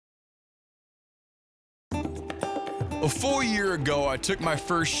A full year ago, I took my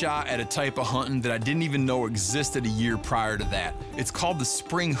first shot at a type of hunting that I didn't even know existed a year prior to that. It's called the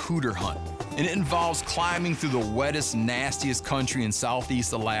spring hooter hunt, and it involves climbing through the wettest, nastiest country in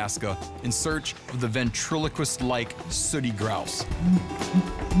southeast Alaska in search of the ventriloquist-like sooty grouse.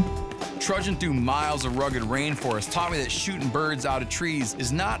 Trudging through miles of rugged rainforest taught me that shooting birds out of trees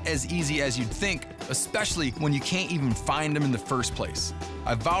is not as easy as you'd think, especially when you can't even find them in the first place.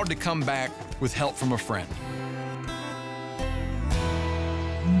 I vowed to come back with help from a friend.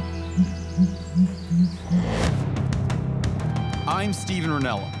 I'm Steven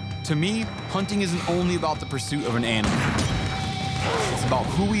Ranella. To me, hunting isn't only about the pursuit of an animal. It's about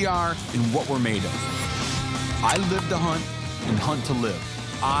who we are and what we're made of. I live to hunt and hunt to live.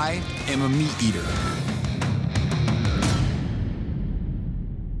 I am a meat eater.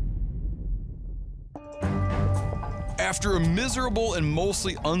 After a miserable and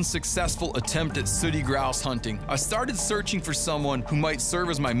mostly unsuccessful attempt at sooty grouse hunting, I started searching for someone who might serve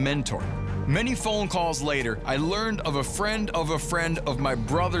as my mentor. Many phone calls later, I learned of a friend of my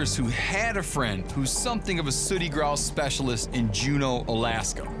brother's who had a friend who's something of a sooty grouse specialist in Juneau,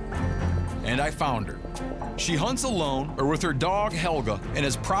 Alaska. And I found her. She hunts alone or with her dog Helga and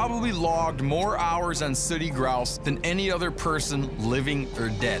has probably logged more hours on sooty grouse than any other person, living or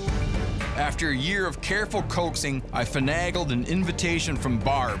dead. After a year of careful coaxing, I finagled an invitation from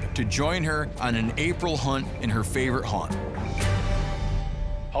Barb to join her on an April hunt in her favorite haunt.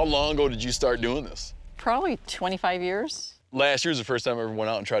 How long ago did you start doing this? Probably 25 years. Last year's the first time I ever went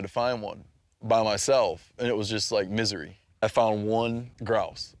out and tried to find one by myself, and it was just like misery. I found one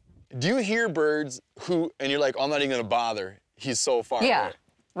grouse. Do you hear birds hoot and you're like, oh, I'm not even gonna bother, he's so far Yeah, away?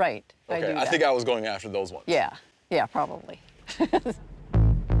 right. Okay, I think I was going after those ones. Yeah, probably.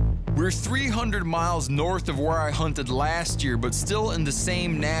 We're 300 miles north of where I hunted last year, but still in the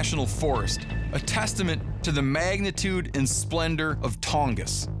same national forest, a testament to the magnitude and splendor of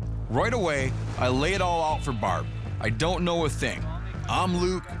Tongass. Right away, I lay it all out for Barb. I don't know a thing. I'm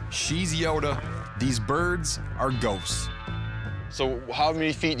Luke, she's Yoda. These birds are ghosts. So how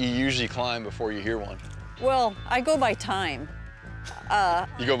many feet do you usually climb before you hear one? Well, I go by time.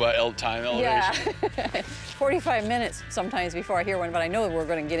 You go by time elevation? Yeah, 45 minutes sometimes before I hear one, but I know we're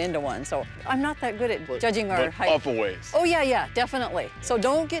going to get into one, so I'm not that good at judging our height. Up a ways. Oh, yeah, definitely. So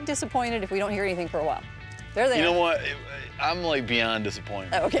don't get disappointed if we don't hear anything for a while. They're there. You know what? I'm like beyond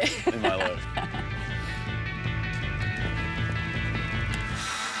disappointed okay. in my life.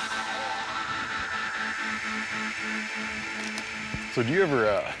 So do you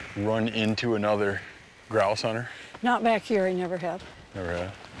ever run into another grouse hunter? Not back here, I never have. Never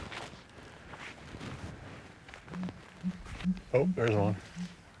have. Oh, there's one.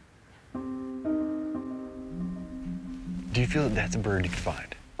 Do you feel that that's a bird you could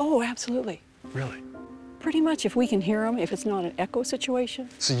find? Oh, absolutely. Really? Pretty much if we can hear them, if it's not an echo situation.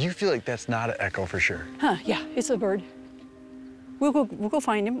 So you feel like that's not an echo for sure? Huh, yeah, it's a bird. We'll go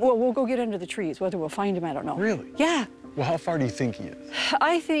find him. Well, we'll go get under the trees. Whether we'll find him, I don't know. Really? Yeah. Well, how far do you think he is?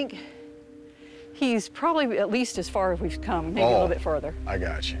 I think he's probably at least as far as we've come, maybe a little bit further. I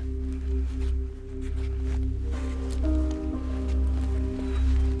got you.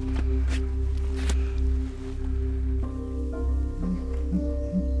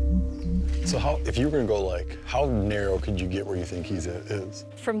 So if you were gonna go like, how narrow could you get where you think he is?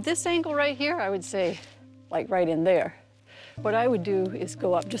 From this angle right here, I would say like right in there. What I would do is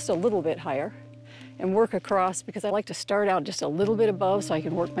go up just a little bit higher and work across, because I like to start out just a little bit above so I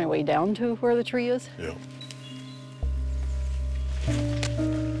can work my way down to where the tree is. Yeah.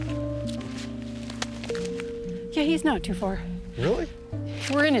 Yeah, he's not too far. Really?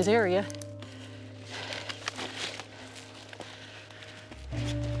 We're in his area.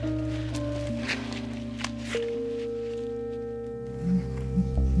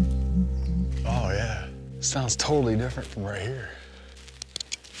 Oh, yeah. Sounds totally different from right here.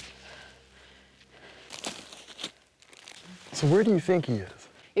 So where do you think he is?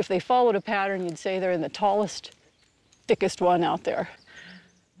 If they followed a pattern, you'd say they're in the tallest, thickest one out there.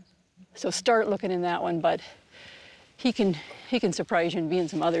 So start looking in that one, but he can surprise you and be in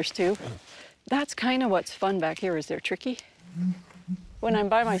some others too. That's kind of what's fun back here, is they're tricky. When I'm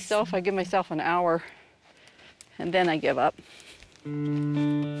by myself, I give myself an hour and then I give up.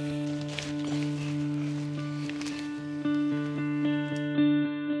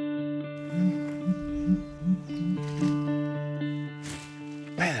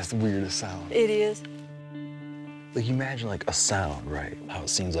 Man, that's the weirdest sound. It is. Like, you imagine like a sound, right? How it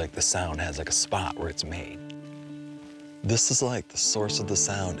seems like the sound has like a spot where it's made. This is like the source of the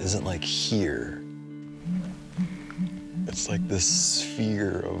sound isn't like here. It's like this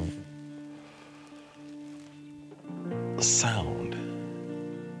sphere of sound.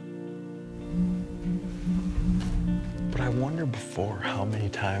 But I wonder before how many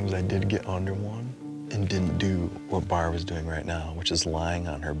times I did get under one and didn't do what Barb is doing right now, which is lying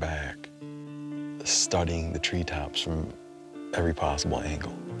on her back, studying the treetops from every possible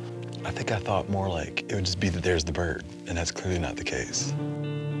angle. I think I thought more like it would just be that there's the bird, and that's clearly not the case.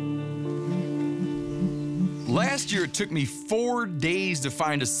 Last year, it took me 4 days to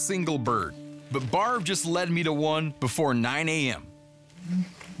find a single bird, but Barb just led me to one before 9 a.m.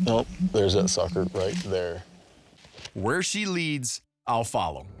 Nope, there's that sucker right there. Where she leads, I'll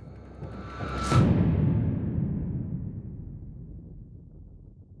follow.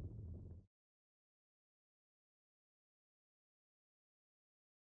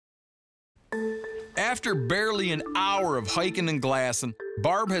 After barely an hour of hiking and glassing,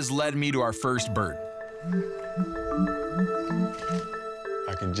 Barb has led me to our first bird.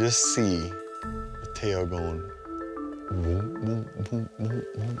 I can just see the tail going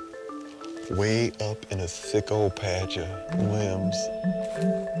way up in a thick old patch of limbs.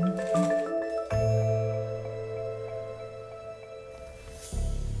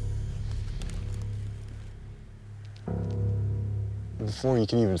 Before you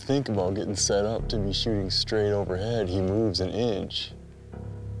can even think about getting set up to be shooting straight overhead, he moves an inch,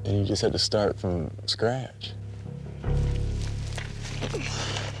 and you just had to start from scratch.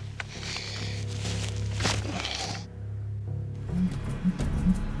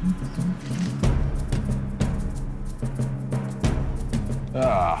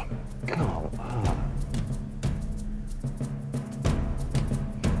 Ah, come on.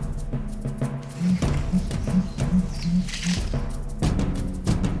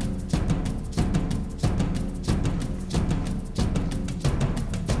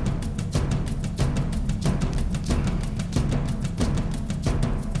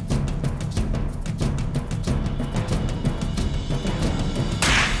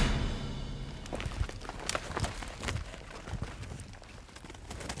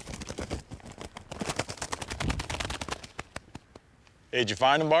 Hey, did you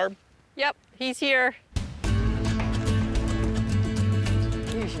find him, Barb? Yep, he's here. Here's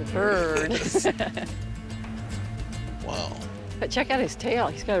your bird. Wow. But check out his tail.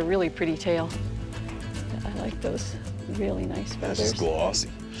 He's got a really pretty tail. I like those really nice feathers. This is glossy.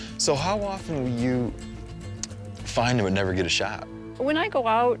 So how often will you find him and never get a shot? When I go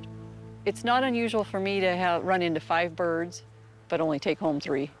out, it's not unusual for me to run into 5 birds, but only take home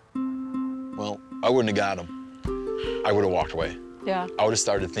 3. Well, I wouldn't have got him. I would have walked away. Yeah. I would have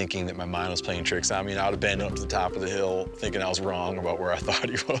started thinking that my mind was playing tricks on me, and I would have been up to the top of the hill thinking I was wrong about where I thought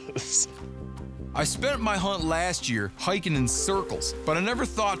he was. I spent my hunt last year hiking in circles, but I never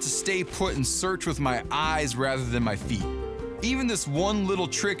thought to stay put and search with my eyes rather than my feet. Even this one little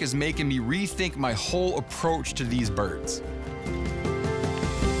trick is making me rethink my whole approach to these birds.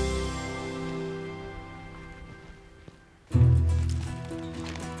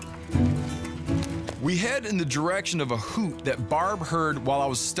 We head in the direction of a hoot that Barb heard while I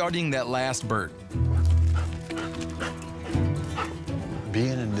was studying that last bird.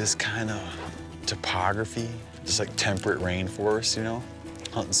 Being in this kind of topography, just like temperate rainforest, you know,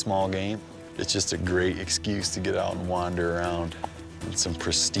 hunting small game, it's just a great excuse to get out and wander around in some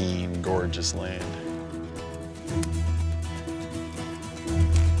pristine, gorgeous land.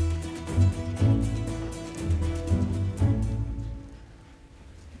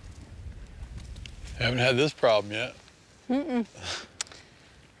 Haven't had this problem yet. Mm-mm.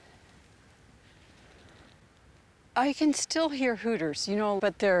 I can still hear hooters, you know,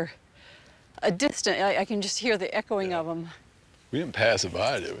 but they're a distant. I can just hear the echoing of them. We didn't pass it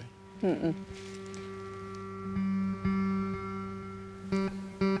by, did we? Mm-mm.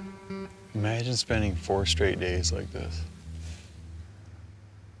 Imagine spending 4 straight days like this.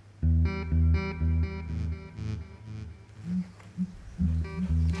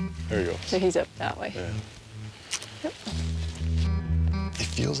 There he goes. So he's up that way. Yeah. Yep. It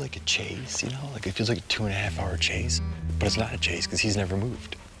feels like a chase, you know? Like it feels like a 2.5-hour chase, but it's not a chase because he's never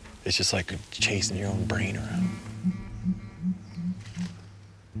moved. It's just like chasing your own brain around.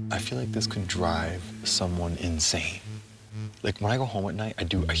 I feel like this could drive someone insane. Like when I go home at night, I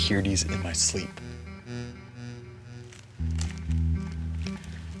hear these in my sleep.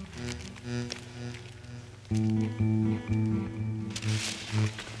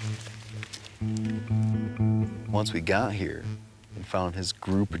 Once we got here and found his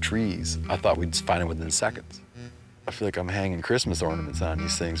group of trees, I thought we'd find him within seconds. I feel like I'm hanging Christmas ornaments on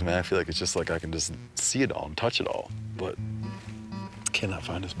these things, man. I feel like it's just like I can just see it all and touch it all, but cannot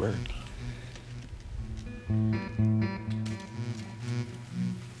find this bird.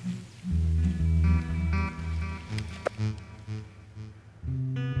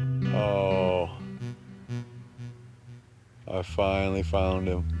 I finally found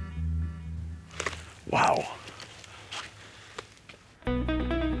him. Wow.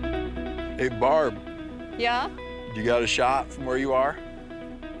 Hey, Barb, Yeah? you got a shot from where you are?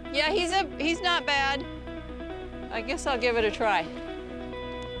 Yeah, he's not bad. I guess I'll give it a try.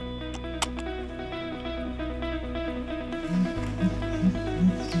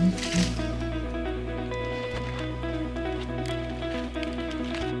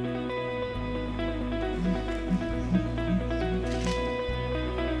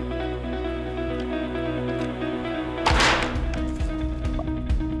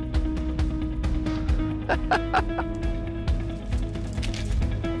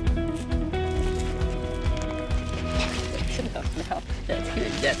 That's enough now. That's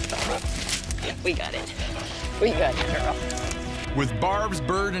good. That's fine. Yeah, we got it. We got it, girl. With Barb's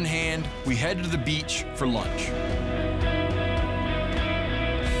bird in hand, we head to the beach for lunch.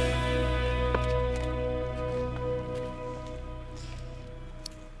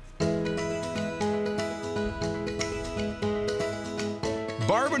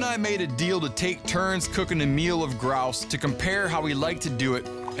 Barb and I made a deal to take turns cooking a meal of grouse to compare how we like to do it,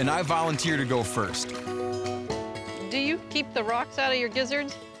 and I volunteer to go first. Do you keep the rocks out of your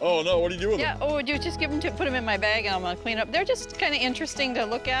gizzards? Oh, no, what do you do with Yeah, them? oh, do you just give them to, put them in my bag and I'm gonna clean up. They're just kind of interesting to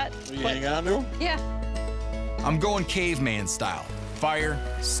look at. You hang on to them? Yeah. I'm going caveman style. Fire,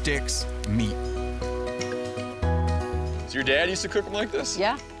 sticks, meat. So your dad used to cook them like this?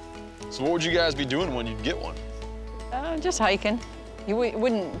 Yeah, So what would you guys be doing when you'd get one? just hiking. You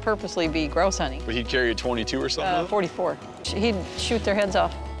wouldn't purposely be grouse hunting. But he'd carry a 22 or something? with him? 44. He'd shoot their heads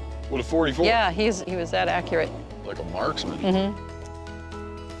off. With a 44? Yeah, he was that accurate. Like a marksman? Mm-hmm.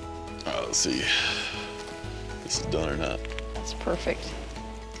 Let's see if this is done or not. That's perfect.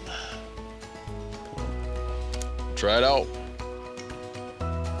 Try it out.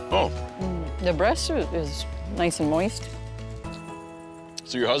 Oh, The breast is nice and moist.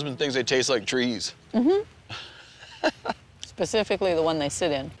 so your husband thinks they taste like trees? Specifically the one they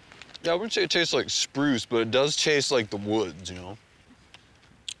sit in. Yeah, I wouldn't say it tastes like spruce, but it does taste like the woods, you know?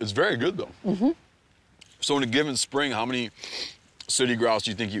 It's very good, though. So in a given spring, how many sooty grouse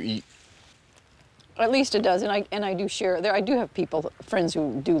do you think you eat? At least a dozen. I do share. I do have friends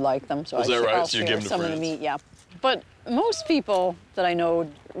who do like them, so Is that right? I'll So you're share giving to some of the friends? meat. Yeah, but most people that I know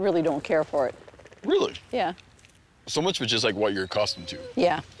really don't care for it. Really? Yeah, So much of it's just like what you're accustomed to,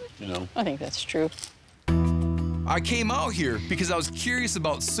 yeah. you know? I think that's true. I came out here because I was curious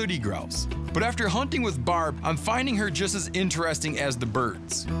about sooty grouse. But after hunting with Barb, I'm finding her just as interesting as the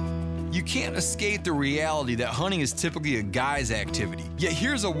birds. You can't escape the reality that hunting is typically a guy's activity. Yet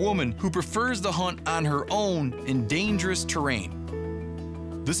here's a woman who prefers to hunt on her own in dangerous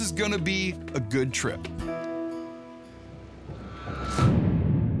terrain. This is gonna be a good trip.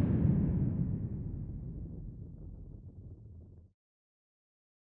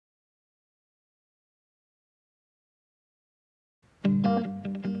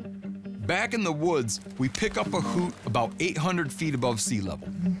 Back in the woods, we pick up a hoot about 800 feet above sea level.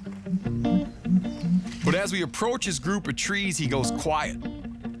 But as we approach his group of trees, he goes quiet.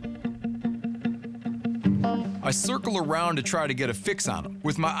 I circle around to try to get a fix on him.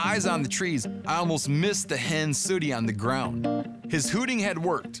 With my eyes on the trees, I almost missed the hen Sooty on the ground. His hooting had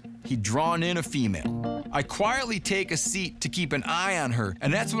worked. He'd drawn in a female. I quietly take a seat to keep an eye on her,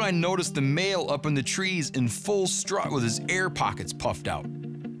 and that's when I noticed the male up in the trees in full strut with his air pockets puffed out.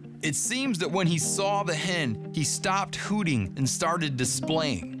 It seems that when he saw the hen, he stopped hooting and started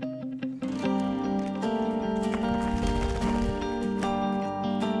displaying.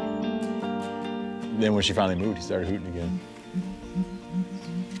 Then when she finally moved, he started hooting again.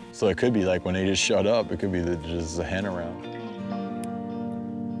 So it could be like when they just shut up, it could be that there's a hen around.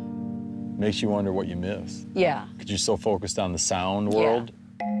 Makes you wonder what you miss. Yeah. Because you're so focused on the sound world.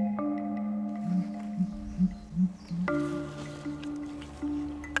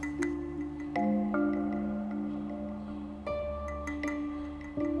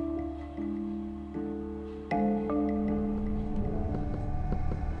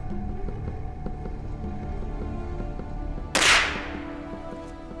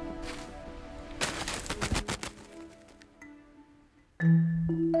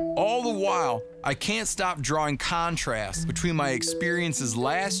 All the while, I can't stop drawing contrasts between my experiences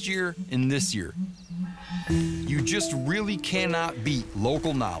last year and this year. You just really cannot beat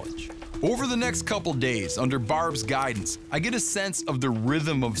local knowledge. Over the next couple days, under Barb's guidance, I get a sense of the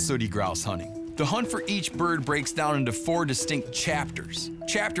rhythm of sooty grouse hunting. The hunt for each bird breaks down into 4 distinct chapters.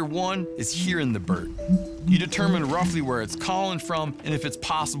 Chapter 1 is hearing the bird. You determine roughly where it's calling from and if it's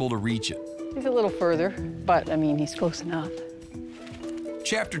possible to reach it. He's a little further, but I mean, he's close enough.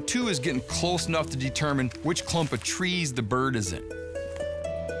 Chapter 2 is getting close enough to determine which clump of trees the bird is in.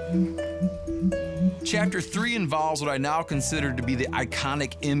 Chapter 3 involves what I now consider to be the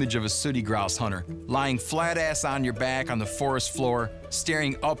iconic image of a sooty grouse hunter, lying flat-ass on your back on the forest floor,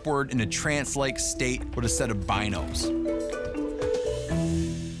 staring upward in a trance-like state with a set of binos.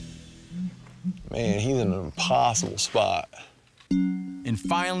 Man, he's in an impossible spot. And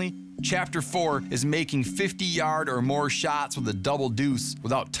finally, Chapter 4 is making 50-yard or more shots with a double deuce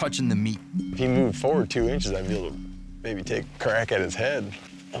without touching the meat. If he moved forward 2 inches, I'd be able to maybe take a crack at his head.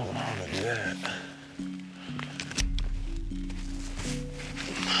 Oh, I'm gonna do that.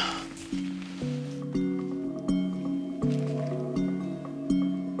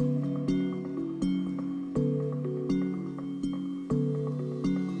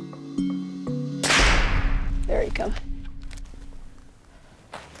 There he comes.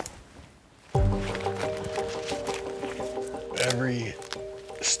 Every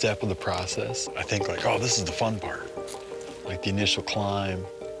step of the process, I think like, oh, this is the fun part. Like the initial climb,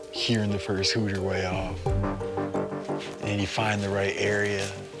 hearing the first hooter way off. And then you find the right area,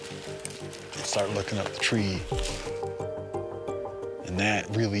 start looking up the tree. And that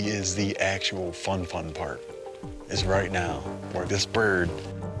really is the actual fun part, is right now, where this bird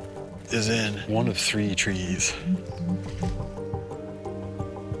is in one of 3 trees.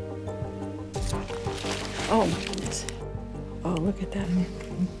 Oh my goodness. Oh, look at that.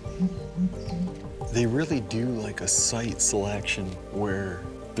 They really do like a site selection where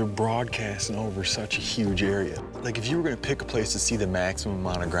they're broadcasting over such a huge area. Like if you were gonna pick a place to see the maximum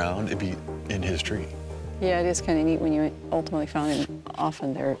amount of ground, it'd be in his tree. Yeah, it is kind of neat when you ultimately found him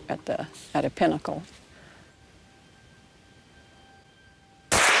often there at a pinnacle.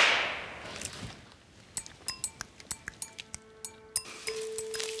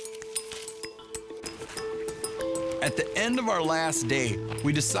 At the end of our last day,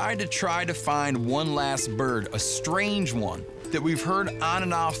 we decided to try to find one last bird, a strange one, that we've heard on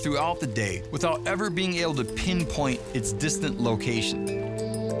and off throughout the day without ever being able to pinpoint its distant location.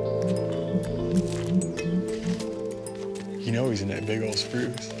 You know he's in that big old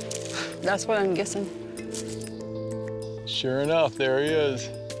spruce. That's what I'm guessing. Sure enough, there he is.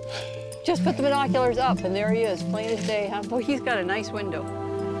 Just put the binoculars up, and there he is, plain as day. Huh? Boy, he's got a nice window.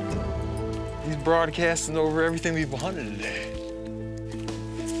 He's broadcasting over everything we've hunted today.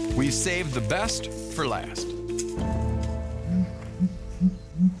 We've saved the best for last.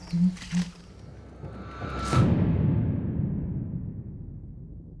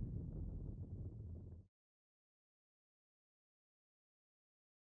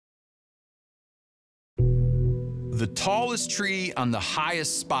 The tallest tree on the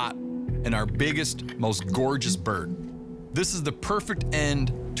highest spot and our biggest, most gorgeous bird. This is the perfect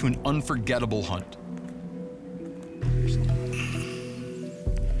end to an unforgettable hunt.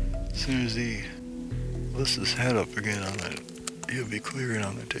 As soon as he lifts his head up again, he'll be clear and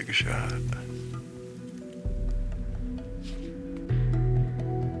I'm gonna take a shot.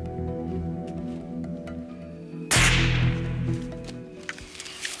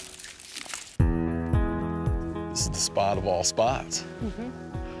 This is the spot of all spots.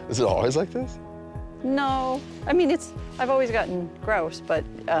 Is it always like this? No, I mean, I've always gotten grouse, but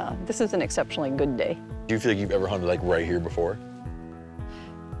this is an exceptionally good day. Do you feel like you've ever hunted like right here before?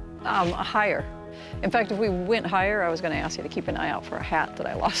 Higher. In fact, if we went higher, I was going to ask you to keep an eye out for a hat that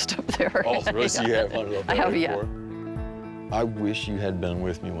I lost up there. Oh, really? So you have hunted up there I have, before? Yeah. I wish you had been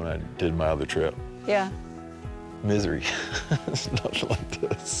with me when I did my other trip. Yeah. Misery. It's nothing like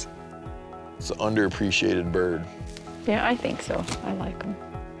this. It's an underappreciated bird. Yeah, I think so. I like them.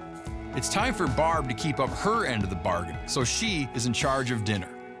 It's time for Barb to keep up her end of the bargain, so she is in charge of dinner.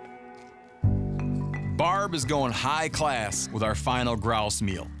 Barb is going high class with our final grouse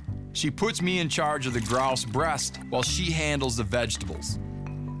meal. She puts me in charge of the grouse breast while she handles the vegetables.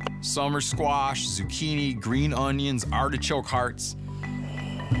 Summer squash, zucchini, green onions, artichoke hearts.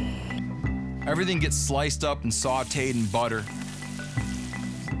 Everything gets sliced up and sauteed in butter.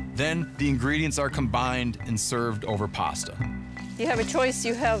 Then the ingredients are combined and served over pasta. You have a choice.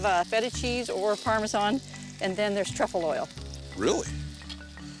 You have feta cheese or Parmesan, and then there's truffle oil. Really?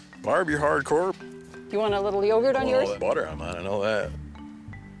 Barb, you're hardcore. You want a little yogurt on yours? All that butter on mine, I know that.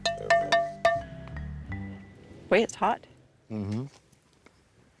 Wait, it's hot. Mm-hmm.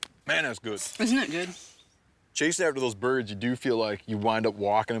 Man, that's good. Isn't it good? Chasing after those birds, you do feel like you wind up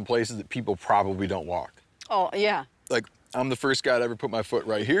walking in places that people probably don't walk. Oh, yeah. Like, I'm the first guy to ever put my foot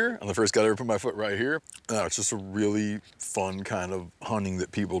right here. I'm the first guy to ever put my foot right here. It's just a really fun kind of hunting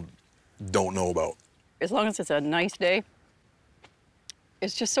that people don't know about. As long as it's a nice day,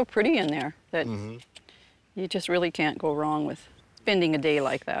 it's just so pretty in there that you just really can't go wrong with spending a day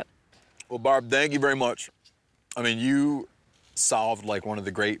like that. Well, Barb, thank you very much. I mean, you solved like one of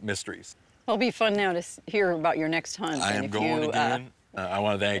the great mysteries. It'll be fun now to hear about your next hunt. I and am if going you, again. I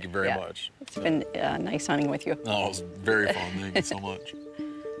want to thank you very much. It's been nice hunting with you. Oh, it was very fun. Thank you so much.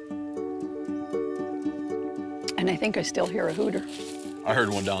 And I think I still hear a hooter. I heard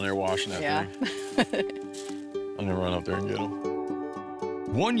one down there washing that Yeah. thing. I'm gonna run up there and get him.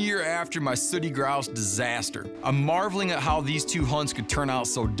 1 year after my sooty grouse disaster, I'm marveling at how these two hunts could turn out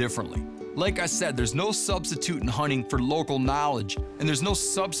so differently. Like I said, there's no substitute in hunting for local knowledge, and there's no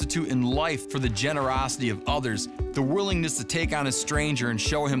substitute in life for the generosity of others, the willingness to take on a stranger and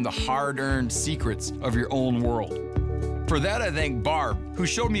show him the hard-earned secrets of your own world. For that, I thank Barb, who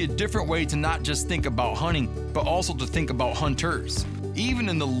showed me a different way to not just think about hunting, but also to think about hunters. Even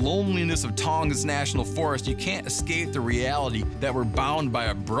in the loneliness of Tongass National Forest, you can't escape the reality that we're bound by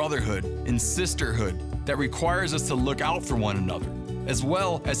a brotherhood and sisterhood that requires us to look out for one another, as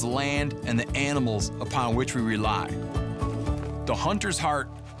well as land and the animals upon which we rely. The hunter's heart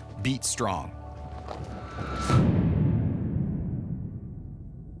beats strong.